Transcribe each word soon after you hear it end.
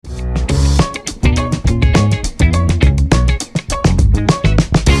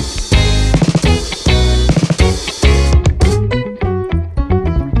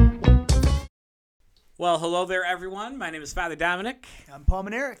Well, hello there, everyone. My name is Father Dominic. I'm Paul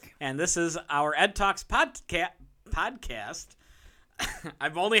and Eric. And this is our Ed Talks podcast.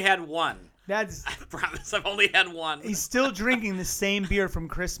 I've only had one. I promise I've only had one. He's still drinking the same beer from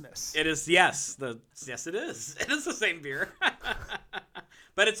Christmas. It is, yes. Yes, it is. It is the same beer.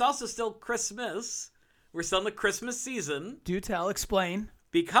 But it's also still Christmas. We're still in the Christmas season. Do tell, explain.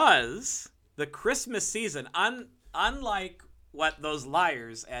 Because the Christmas season, unlike what those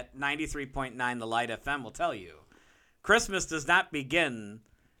liars at 93.9 The Light FM will tell you, Christmas does not begin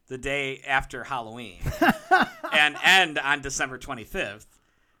the day after Halloween and end on December 25th.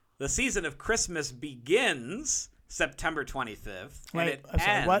 The season of Christmas begins September 25th. Wait, and it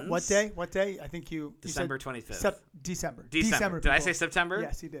sorry, ends what day? What day? I think December said 25th. December. Did I say September?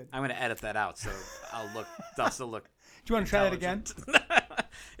 Yes, you did. I'm going to edit that out, so I'll still look. Do you want to try that again?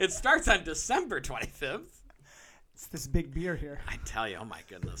 It starts on December 25th. It's this big beer here. I tell you, oh my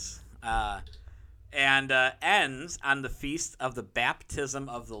goodness. And ends on the Feast of the Baptism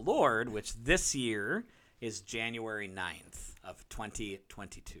of the Lord, which this year is January 9th of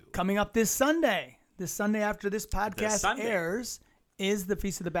 2022. Coming up this Sunday after this podcast airs, is the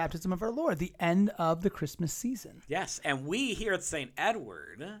Feast of the Baptism of our Lord, the end of the Christmas season. Yes, and we here at St.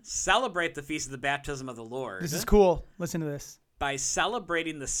 Edward celebrate the Feast of the Baptism of the Lord. This is cool. Listen to this. By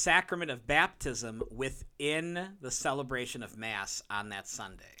celebrating the Sacrament of Baptism within the celebration of Mass on that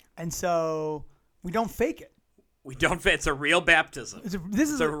Sunday. And so we don't fake it. We don't fake it. It's a real baptism. It's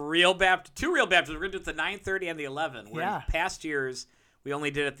a real baptism. Two real baptisms. We're going to do it the 9:30 and the 11. Where in past years, we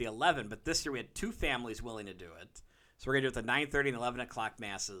only did it the 11, but this year we had two families willing to do it. So we're going to do it the 9:30 and 11 o'clock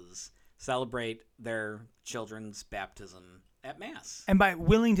Masses, celebrate their children's baptism at Mass. And by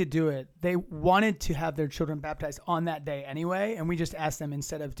willing to do it, they wanted to have their children baptized on that day anyway, and we just asked them,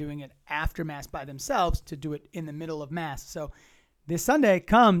 instead of doing it after Mass by themselves, to do it in the middle of Mass. So this Sunday,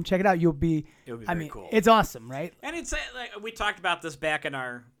 come check it out. It'll be very cool. It's awesome, right? And it's like, we talked about this back in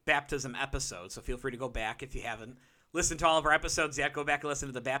our baptism episode, so feel free to go back if you haven't listened to all of our episodes yet. Go back and listen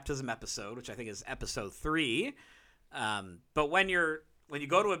to the baptism episode, which I think is episode 3. But when you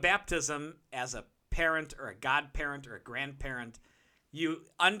go to a baptism as a parent or a godparent or a grandparent, you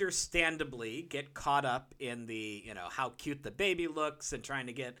understandably get caught up in the, how cute the baby looks and trying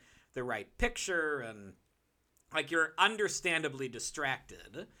to get the right picture, and like you're understandably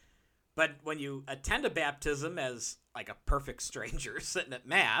distracted. But when you attend a baptism as like a perfect stranger sitting at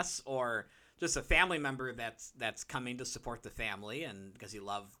Mass, or just a family member that's coming to support the family and because you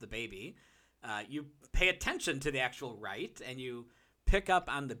love the baby, you pay attention to the actual rite and you pick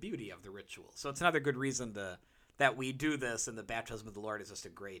up on the beauty of the ritual. So it's another good reason that we do this, and the baptism of the Lord is just a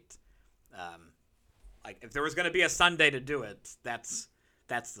great, if there was going to be a Sunday to do it, that's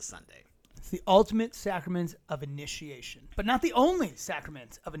the Sunday. It's the ultimate sacrament of initiation, but not the only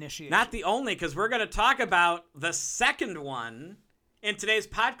sacrament of initiation. Not the only, because we're going to talk about the second one in today's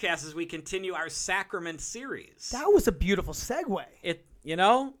podcast as we continue our sacrament series. That was a beautiful segue.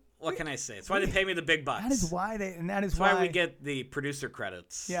 What can I say? It's why they pay me the big bucks. That is why That's why we get the producer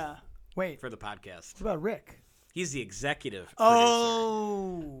credits. Yeah. Wait. For the podcast. What about Rick? He's the executive producer.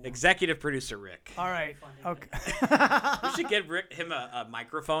 Oh. Executive producer Rick. All right. Okay. You should get him a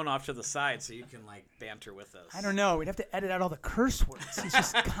microphone off to the side so you can banter with us. I don't know. We'd have to edit out all the curse words. He's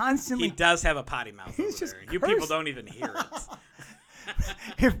just constantly. He does have a potty mouth over there. You people don't even hear it.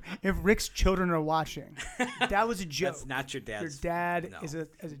 If Rick's children are watching, that was a joke. That's not your dad's. Your dad is a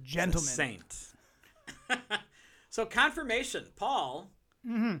gentleman. He's a saint. So confirmation, Paul.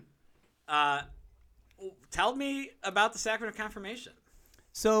 Mm-hmm. Tell me about the Sacrament of Confirmation.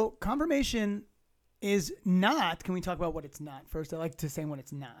 So confirmation is not. Can we talk about what it's not first? I like to say what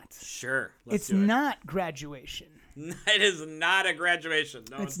it's not. Sure. It's not graduation. It is not a graduation.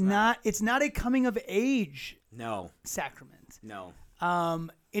 No, it's not. It's not a coming of age. No. Sacrament. No.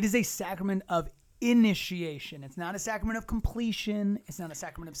 It is a sacrament of initiation. It's not a sacrament of completion. It's not a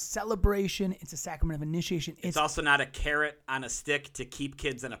sacrament of celebration. It's a sacrament of initiation. It's also not a carrot on a stick to keep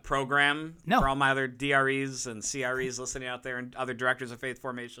kids in a program. No. For all my other DREs and CREs listening out there and other directors of faith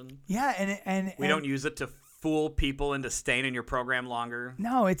formation. Yeah, and we don't use it to fool people into staying in your program longer.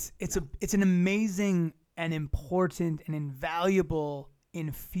 No, it's an amazing and important and invaluable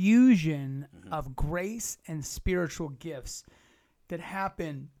infusion of grace and spiritual gifts that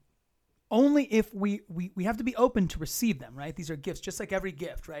happen only if we have to be open to receive them, right? These are gifts, just like every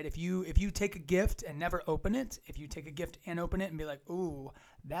gift, right? If you take a gift and never open it, if you take a gift and open it and be like, ooh,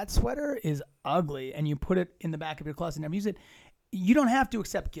 that sweater is ugly, and you put it in the back of your closet and never use it, you don't have to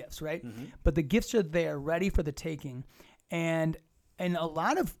accept gifts, right? Mm-hmm. But the gifts are there, ready for the taking. And in a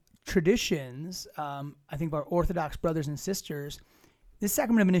lot of traditions, I think of our Orthodox brothers and sisters, this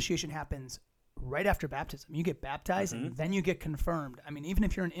sacrament of initiation happens right after baptism. You get baptized and then you get confirmed. I mean, even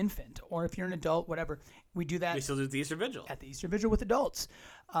if you're an infant or if you're an adult, whatever, we do that. We still do the Easter Vigil. At the Easter Vigil with adults.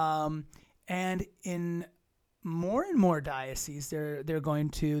 And in more and more dioceses, they're going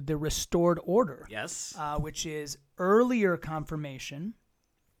to the restored order. Yes. Which is earlier confirmation.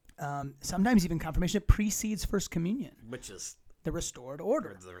 Sometimes even confirmation that precedes First Communion. Which is the restored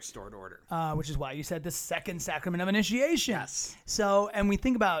order. The restored order. Which is why you said the second sacrament of initiation. Yes. So, and we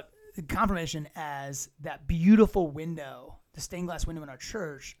think about confirmation as that beautiful window, the stained glass window in our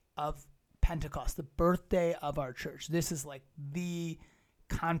church of Pentecost, the birthday of our church. This is like the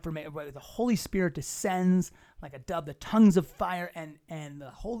confirmation where the Holy Spirit descends like a dove, the tongues of fire, and the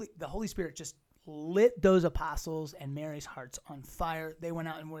Holy Spirit just lit those apostles and Mary's hearts on fire. They went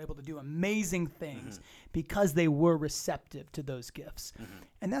out and were able to do amazing things because they were receptive to those gifts.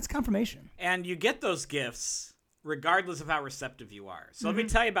 And that's confirmation. And you get those gifts regardless of how receptive you are. So let me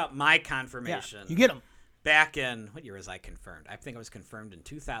tell you about my confirmation. Yeah, you get them. Back in, what year was I confirmed? I think I was confirmed in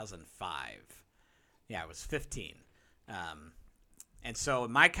 2005. Yeah, I was 15. And so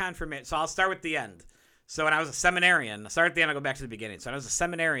my confirmation, so I'll start with the end. So when I was a seminarian, I'll start at the end, I'll go back to the beginning. So when I was a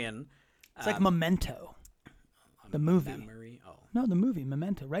seminarian. It's like Memento, the movie. Memory? Oh. No, the movie,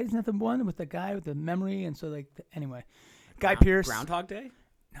 Memento, right? Isn't that the one with the guy with the memory? And so, like, anyway. Guy Pearce. Groundhog Day?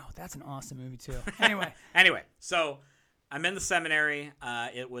 No, that's an awesome movie, too. Anyway. Anyway, so I'm in the seminary.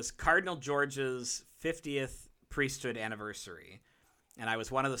 It was Cardinal George's 50th priesthood anniversary, and I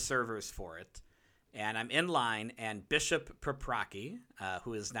was one of the servers for it. And I'm in line, and Bishop Paprocki,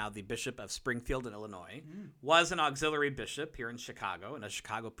 who is now the Bishop of Springfield in Illinois, was an auxiliary bishop here in Chicago and a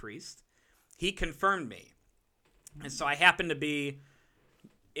Chicago priest. He confirmed me. And so I happened to be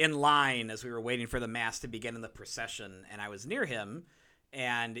in line as we were waiting for the Mass to begin in the procession, and I was near him,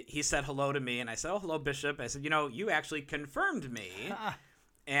 and he said hello to me, and I said, "Oh, hello, Bishop." I said, you actually confirmed me.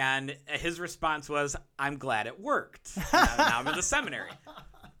 And his response was, "I'm glad it worked. Now I'm in the seminary."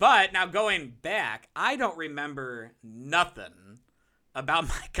 But now going back, I don't remember nothing about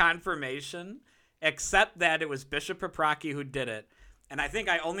my confirmation except that it was Bishop Paprocki who did it. And I think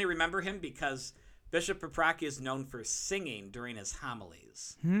I only remember him because Bishop Paprocki is known for singing during his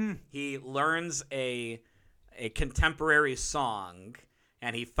homilies. He learns a contemporary song,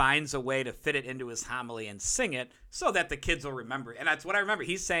 and he finds a way to fit it into his homily and sing it so that the kids will remember. And that's what I remember.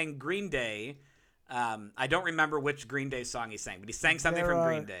 He sang Green Day. I don't remember which Green Day song he sang, but he sang something from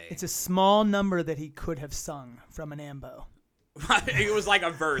Green Day. It's a small number that he could have sung from an ambo. It was like a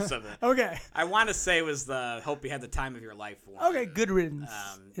verse of it. Okay. I want to say it was the Hope You Had the Time of Your Life one. Okay, Good Riddance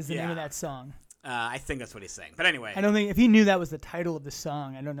is the name of that song. I think that's what he's saying. But anyway. I don't think, if he knew that was the title of the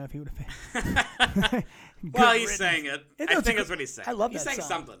song, I don't know if he would have been. Well, he sang it. I think that's what he's saying. I love that song. He sang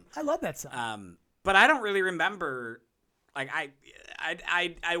something. I love that song. But I don't really remember, like,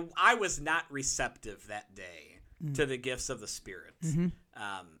 I was not receptive that day to the gifts of the Spirit.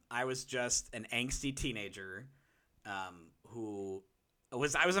 I was just an angsty teenager who I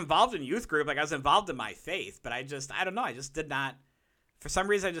was involved in youth group. Like, I was involved in my faith, but I don't know. I just did not, for some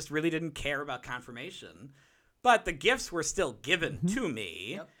reason, I just really didn't care about confirmation. But the gifts were still given to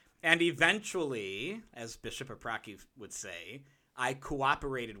me. Yep. And eventually, as Bishop Paprocki would say, I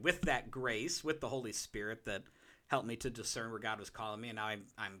cooperated with that grace, with the Holy Spirit that helped me to discern where God was calling me. And now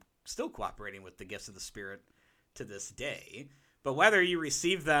I'm still cooperating with the gifts of the Spirit to this day. But whether you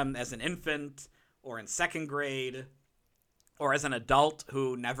receive them as an infant or in second grade or as an adult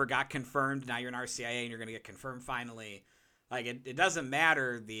who never got confirmed, now you're in RCIA and you're going to get confirmed finally, like it doesn't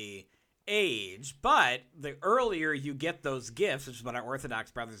matter the age, but the earlier you get those gifts, which is what our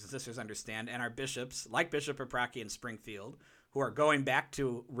Orthodox brothers and sisters understand, and our bishops, like Bishop Paprocki in Springfield, who are going back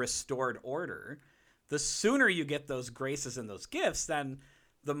to restored order, the sooner you get those graces and those gifts, then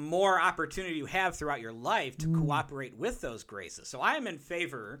the more opportunity you have throughout your life to cooperate with those graces. So I am in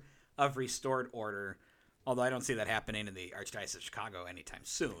favor of restored order, although I don't see that happening in the Archdiocese of Chicago anytime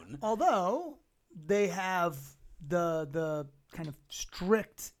soon. Although they have the kind of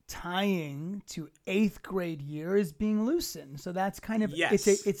strict tying to 8th grade year is being loosened. So that's kind of,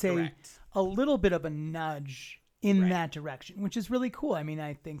 it's a little bit of a nudge in that direction, which is really cool. I mean,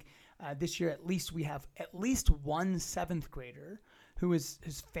 I think this year at least we have at least one 7th grader whose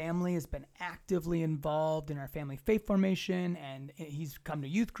family has been actively involved in our family faith formation, and he's come to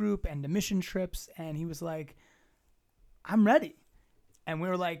youth group and to mission trips, and he was like, I'm ready. And we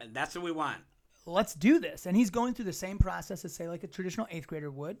were like, and that's what we want. Let's do this. And he's going through the same process as, say, like a traditional 8th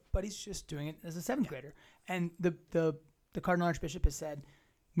grader would, but he's just doing it as a 7th grader. And the Cardinal Archbishop has said,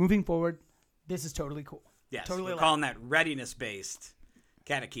 moving forward, this is totally cool. Yes, totally we're calling that readiness-based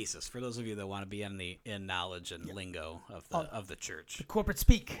catechesis for those of you that want to be in knowledge and lingo of the church. The corporate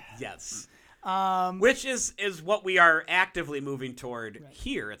speak. Yes. Which is what we are actively moving toward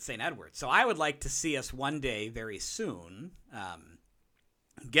here at St. Edward's. So I would like to see us one day, very soon,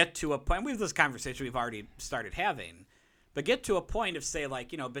 get to a point. We have this conversation we've already started having, but get to a point of, say, like,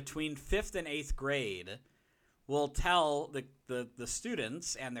 between 5th and 8th grade, we'll tell the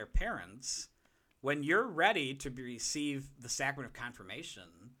students and their parents, when you're ready to receive the Sacrament of Confirmation,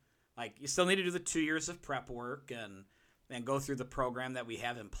 like, you still need to do the 2 years of prep work and go through the program that we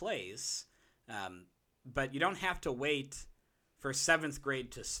have in place. But you don't have to wait for 7th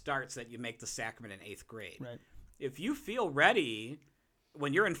grade to start so that you make the sacrament in 8th grade. Right. If you feel ready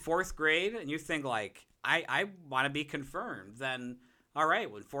when you're in 4th grade and you think, like, I want to be confirmed, then all right,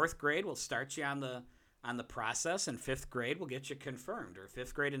 well, in 4th grade we'll start you on the process, and 5th grade we'll get you confirmed, or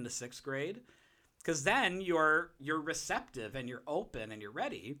 5th grade into 6th grade, because then you're receptive and you're open and you're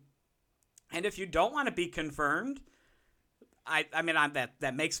ready. And if you don't want to be confirmed, I mean,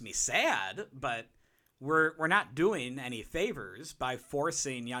 that makes me sad, but we're not doing any favors by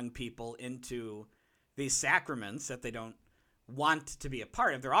forcing young people into these sacraments that they don't want to be a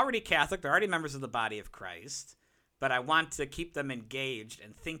part of. They're already Catholic, they're already members of the body of Christ, but I want to keep them engaged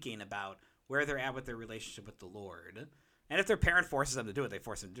and thinking about where they're at with their relationship with the Lord. And if their parent forces them to do it, they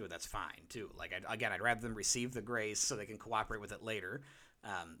force them to do it. That's fine, too. Like, I'd rather them receive the grace so they can cooperate with it later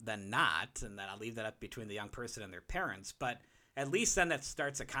than not, and then I'll leave that up between the young person and their parents. But at least then that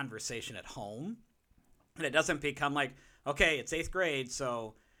starts a conversation at home, and it doesn't become like, okay, it's 8th grade,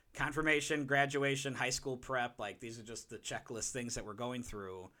 so confirmation, graduation, high school prep, like, these are just the checklist things that we're going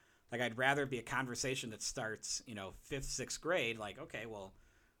through. Like, I'd rather be a conversation that starts, 5th, 6th grade, like, okay, well,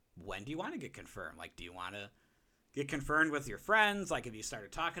 when do you want to get confirmed? Like, do you want to get confirmed with your friends? Like, have you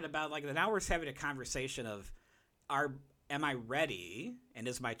started talking about, like, now we're having a conversation of, am I ready, and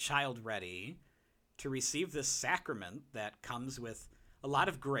is my child ready to receive this sacrament that comes with a lot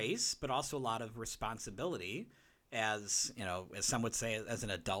of grace, but also a lot of responsibility as some would say, as an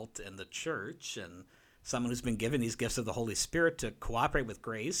adult in the church and someone who's been given these gifts of the Holy Spirit to cooperate with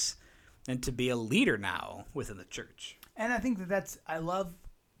grace and to be a leader now within the church. And I think I love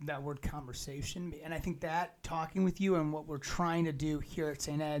that word conversation. And I think that talking with you and what we're trying to do here at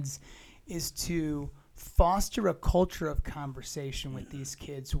St. Ed's is to foster a culture of conversation with these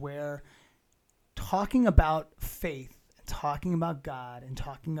kids where talking about faith, talking about God, and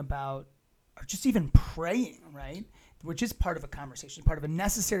talking about, or just even praying, right? Which is part of a conversation, part of a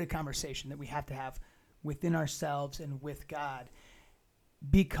necessary conversation that we have to have within ourselves and with God,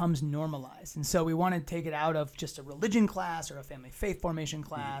 becomes normalized. And so we want to take it out of just a religion class or a family faith formation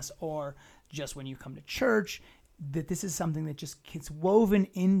class or just when you come to church, that this is something that just gets woven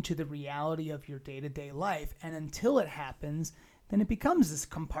into the reality of your day-to-day life. And until it happens, then it becomes this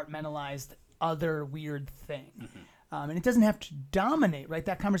compartmentalized other weird thing. And it doesn't have to dominate, right?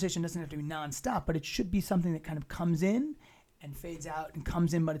 That conversation doesn't have to be nonstop, but it should be something that kind of comes in and fades out and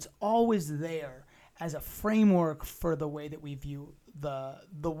comes in, but it's always there as a framework for the way that we view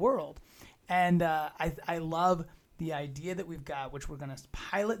the world. And I love the idea that we've got, which we're going to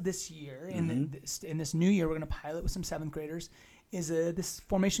pilot this year, in this new year, we're going to pilot with some 7th graders, is this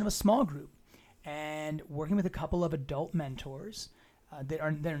formation of a small group and working with a couple of adult mentors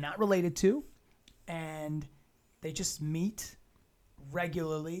they're not related to, and they just meet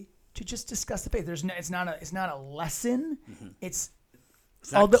regularly to just discuss the faith. It's not a lesson. It's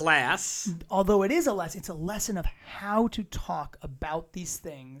not class. Although it is a lesson, it's a lesson of how to talk about these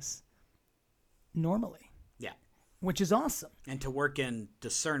things normally. Yeah. Which is awesome. And to work in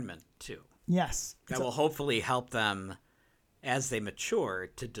discernment, too. Yes. That will hopefully help them, as they mature,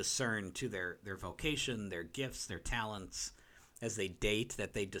 to discern to their vocation, their gifts, their talents, as they date,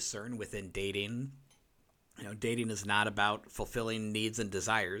 that they discern within dating. Dating is not about fulfilling needs and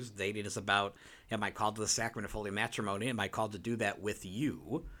desires. Dating is about, am I called to the sacrament of holy matrimony? Am I called to do that with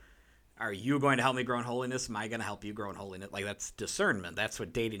you? Are you going to help me grow in holiness? Am I going to help you grow in holiness? Like, that's discernment. That's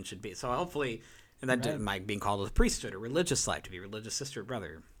what dating should be. So hopefully, and then am I being called to the priesthood or religious life, to be a religious sister or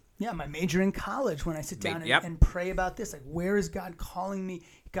brother? Yeah, my major in college, when I sit down and pray about this, like, where is God calling me?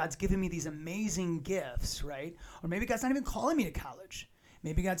 God's given me these amazing gifts, right? Or maybe God's not even calling me to college.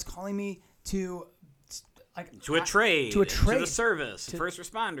 Maybe God's calling me to a trade, to the service, to first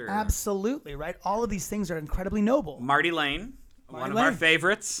responder. Absolutely, right? All of these things are incredibly noble. Marty Lane, one of our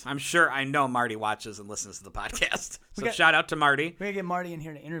favorites. I know Marty watches and listens to the podcast. So shout out to Marty. We got to get Marty in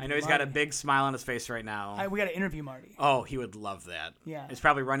here to interview. I know he's got a big smile on his face right now. We got to interview Marty. Oh, he would love that. Yeah. He's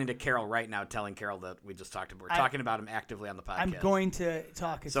probably running to Carol right now, telling Carol that we just talked about. We're talking about him actively on the podcast. I'm going to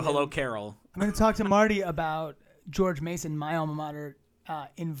talk. So hello, Carol. I'm going to talk to Marty about George Mason, my alma mater,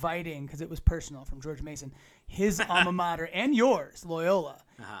 inviting, because it was personal from George Mason, his alma mater and yours, Loyola,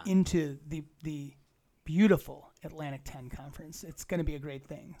 into the beautiful Atlantic 10 Conference. It's going to be a great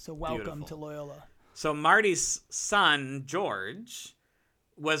thing. So welcome to Loyola. So Marty's son, George,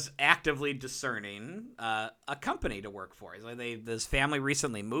 was actively discerning a company to work for. His family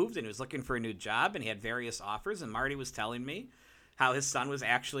recently moved, and he was looking for a new job, and he had various offers, and Marty was telling me how his son was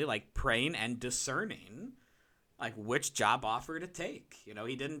actually like praying and discerning like which job offer to take.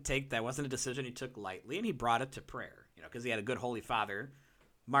 He didn't take that wasn't a decision he took lightly, and he brought it to prayer, because he had a good Holy Father,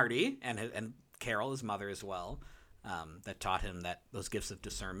 Marty, and Carol, his mother as well, that taught him those gifts of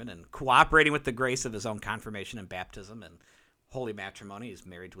discernment and cooperating with the grace of his own confirmation and baptism and holy matrimony. He's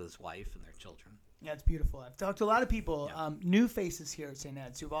married to his wife and their children. Yeah, it's beautiful. I've talked to a lot of people, new faces here at St.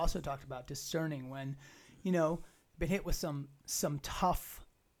 Ed's, who've also talked about discerning when, been hit with some tough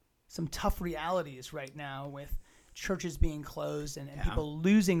realities right now with churches being closed and people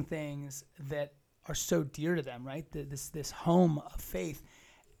losing things that are so dear to them, right? This home of faith.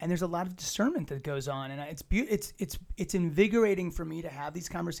 And there's a lot of discernment that goes on, and it's invigorating for me to have these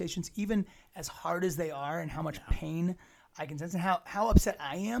conversations, even as hard as they are, and how much pain I can sense, and how upset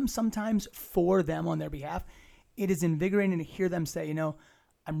I am sometimes for them on their behalf. It is invigorating to hear them say,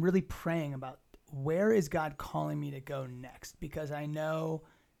 I'm really praying about where is God calling me to go next, because I know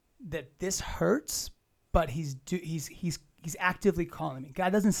that this hurts, but He's actively calling me.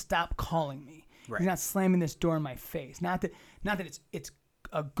 God doesn't stop calling me. Right. He's not slamming this door in my face. Not that it's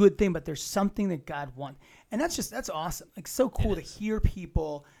a good thing, but there's something that God wants. And that's awesome. Like, so cool to hear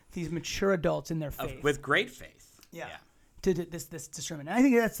people, these mature adults in their faith. With great faith. Yeah. To this discernment. And I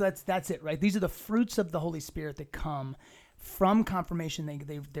think that's it, right? These are the fruits of the Holy Spirit that come from confirmation.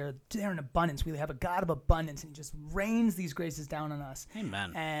 They're in abundance. We have a God of abundance, and He just rains these graces down on us.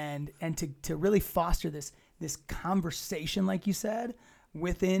 Amen. And to really foster this conversation, like you said,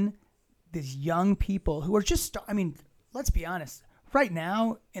 within these young people who are just, let's be honest. Right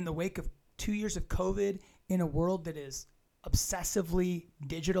now, in the wake of 2 years of COVID, in a world that is obsessively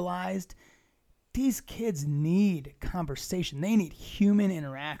digitalized, these kids need conversation. They need human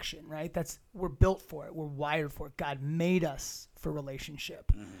interaction, right? We're built for it. We're wired for it. God made us for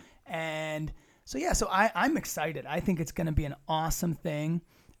relationship. Mm-hmm. And so I'm excited. I think it's going to be an awesome thing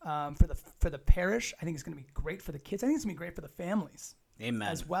for the parish. I think it's going to be great for the kids. I think it's going to be great for the families. Amen.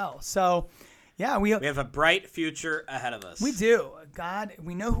 As well. So, yeah, we have a bright future ahead of us. We do. God,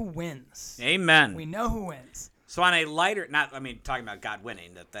 we know who wins. Amen. We know who wins. So on a lighter, talking about God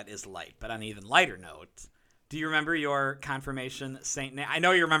winning, that is light, but on an even lighter note, do you remember your confirmation saint name? I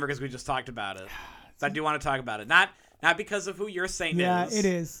know you remember because we just talked about it. So I do want to talk about it. Not because of who your saint is. Yeah, it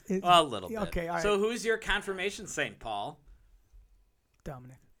is. A little bit. Okay, all right. So who's your confirmation saint, Paul?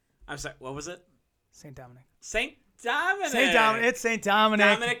 Dominic. I'm sorry, what was it? Saint Dominic. Saint Dominic. Saint Dominic. It's Saint Dominic.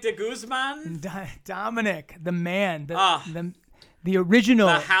 Dominic de Guzman. Dominic, the man, the original,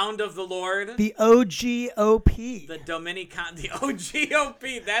 the Hound of the Lord, the OGOP, the Dominican, the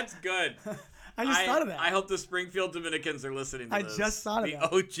OGOP. That's good. I just thought of that. I hope the Springfield Dominicans are listening to this. I just thought of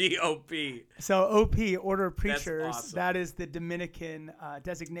that. The OGOP. So OP, Order of Preachers, That's awesome. That is the Dominican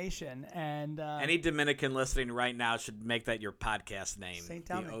designation. And any Dominican listening right now should make that your podcast name. Saint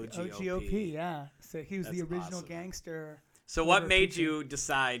Dominic, the OGOP, yeah. So he was the original gangster. So what made you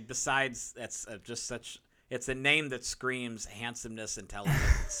decide, besides that's just such... It's a name that screams handsomeness,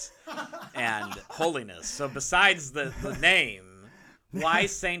 intelligence, and holiness. So besides the name, why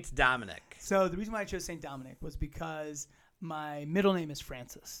Saint Dominic? So the reason why I chose Saint Dominic was because my middle name is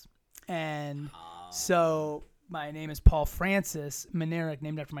Francis. And so my name is Paul Francis Maneric,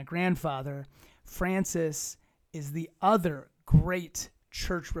 named after my grandfather. Francis is the other great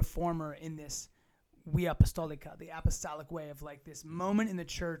church reformer in this Via Apostolica, the apostolic way of like this moment in the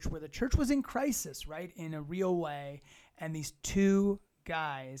church where the church was in crisis, right, in a real way. And these two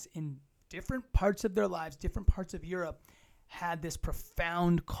guys in different parts of their lives, different parts of Europe, had this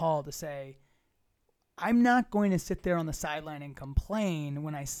profound call to say, I'm not going to sit there on the sideline and complain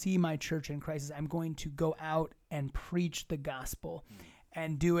when I see my church in crisis. I'm going to go out and preach the gospel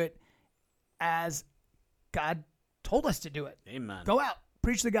and do it as God told us to do it. Amen. Go out.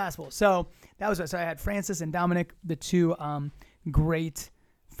 Preach the gospel. So that was so I had Francis and Dominic, the two great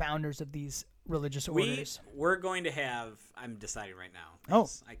founders of these religious orders. We're going to have, I'm deciding right now. Oh.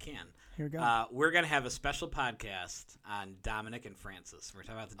 I can. Here we go. We're going to have a special podcast on Dominic and Francis. We're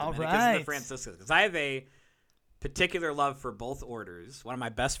talking about the Dominicans right. and the Franciscans. Because I have a particular love for both orders. One of my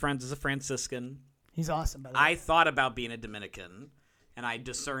best friends is a Franciscan. He's awesome, by the way. I thought about being a Dominican, and I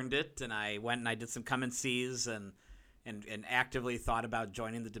discerned it, and I went and I did some come and sees and actively thought about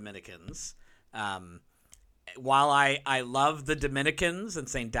joining the Dominicans. while I love the Dominicans and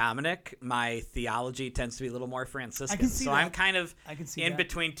St. Dominic, my theology tends to be a little more Franciscan. So that. I'm kind of in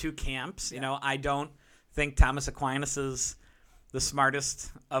between two camps. You know, I don't think Thomas Aquinas is the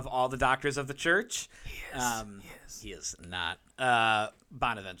smartest of all the doctors of the church. He is not.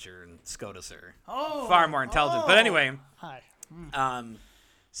 Bonaventure and Scotus are far more intelligent. But anyway, hi.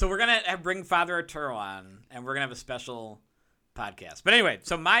 So we're going to bring Father Arturo on, and we're going to have a special podcast. But anyway,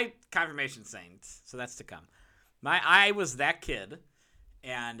 so my confirmation saint, so that's to come. I was that kid,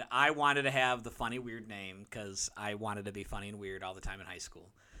 and I wanted to have the funny, weird name because I wanted to be funny and weird all the time in high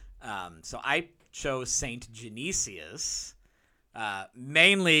school. So I chose Saint Genesius,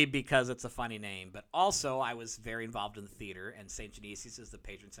 mainly because it's a funny name, but also I was very involved in the theater, and Saint Genesius is the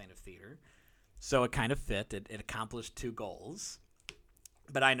patron saint of theater. So it kind of fit. It accomplished two goals.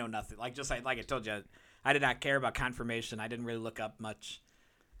 But I know nothing. Like I told you, I did not care about confirmation. I didn't really look up much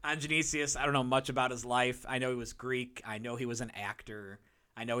on Genesius. I don't know much about his life. I know he was Greek. I know he was an actor.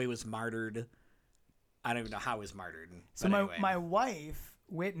 I know he was martyred. I don't even know how he was martyred. So my wife,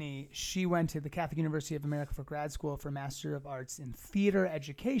 Whitney, she went to the Catholic University of America for grad school for Master of Arts in Theater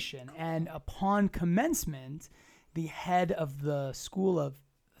Education. And upon commencement, the head of the School of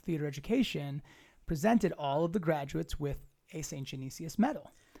Theater Education presented all of the graduates with a St. Genesius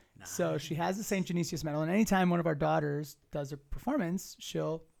medal. Nice. So she has the St. Genesius medal, and anytime one of our daughters does a performance,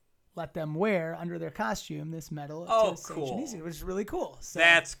 she'll let them wear under their costume this medal to St. Genesius, which is really cool. So,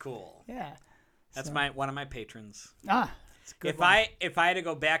 that's cool. Yeah. That's one of my patrons. It's a good if I had to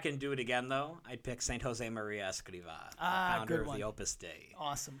go back and do it again, though, I'd pick St. Jose Maria Escriva, founder of the Opus Dei.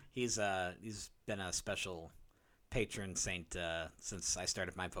 Awesome. He's been a special patron saint since I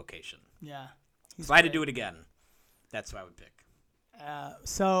started my vocation. Yeah. If I had to do it again, that's who I would pick.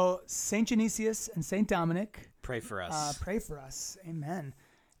 So St. Genesius and St. Dominic, pray for us. Pray for us. Amen.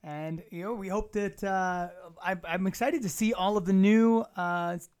 And we hope that I'm excited to see all of the new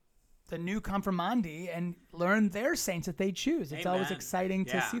confirmandi and learn their saints that they choose. It's always exciting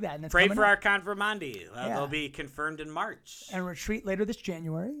to see that. And pray for our confirmandi. They'll be confirmed in March. And retreat later this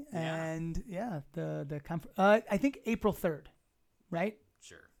January. And I think April 3rd, right?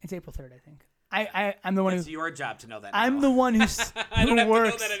 Sure. It's April 3rd, I think. I'm the one It's your job to know that. I'm the one who works. I don't have to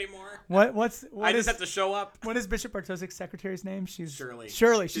know that anymore. I just have to show up. What is Bishop Bartoszek's secretary's name? She's Shirley.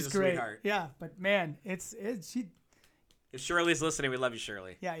 She's a great. Sweetheart. Yeah, but man, she. If Shirley's listening, we love you,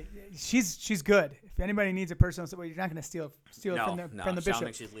 Shirley. Yeah, she's good. If anybody needs a personal, you're not going to steal from the bishop. I don't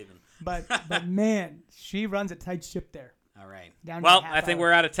think she's leaving. But man, she runs a tight ship there. All right. Well, I think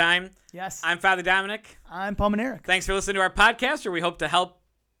we're out of time. Yes. I'm Father Dominic. I'm Paul Manerick. Thanks for listening to our podcast,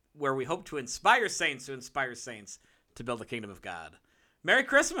 where we hope to inspire saints to build the kingdom of God. Merry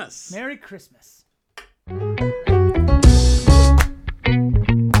Christmas. Merry Christmas.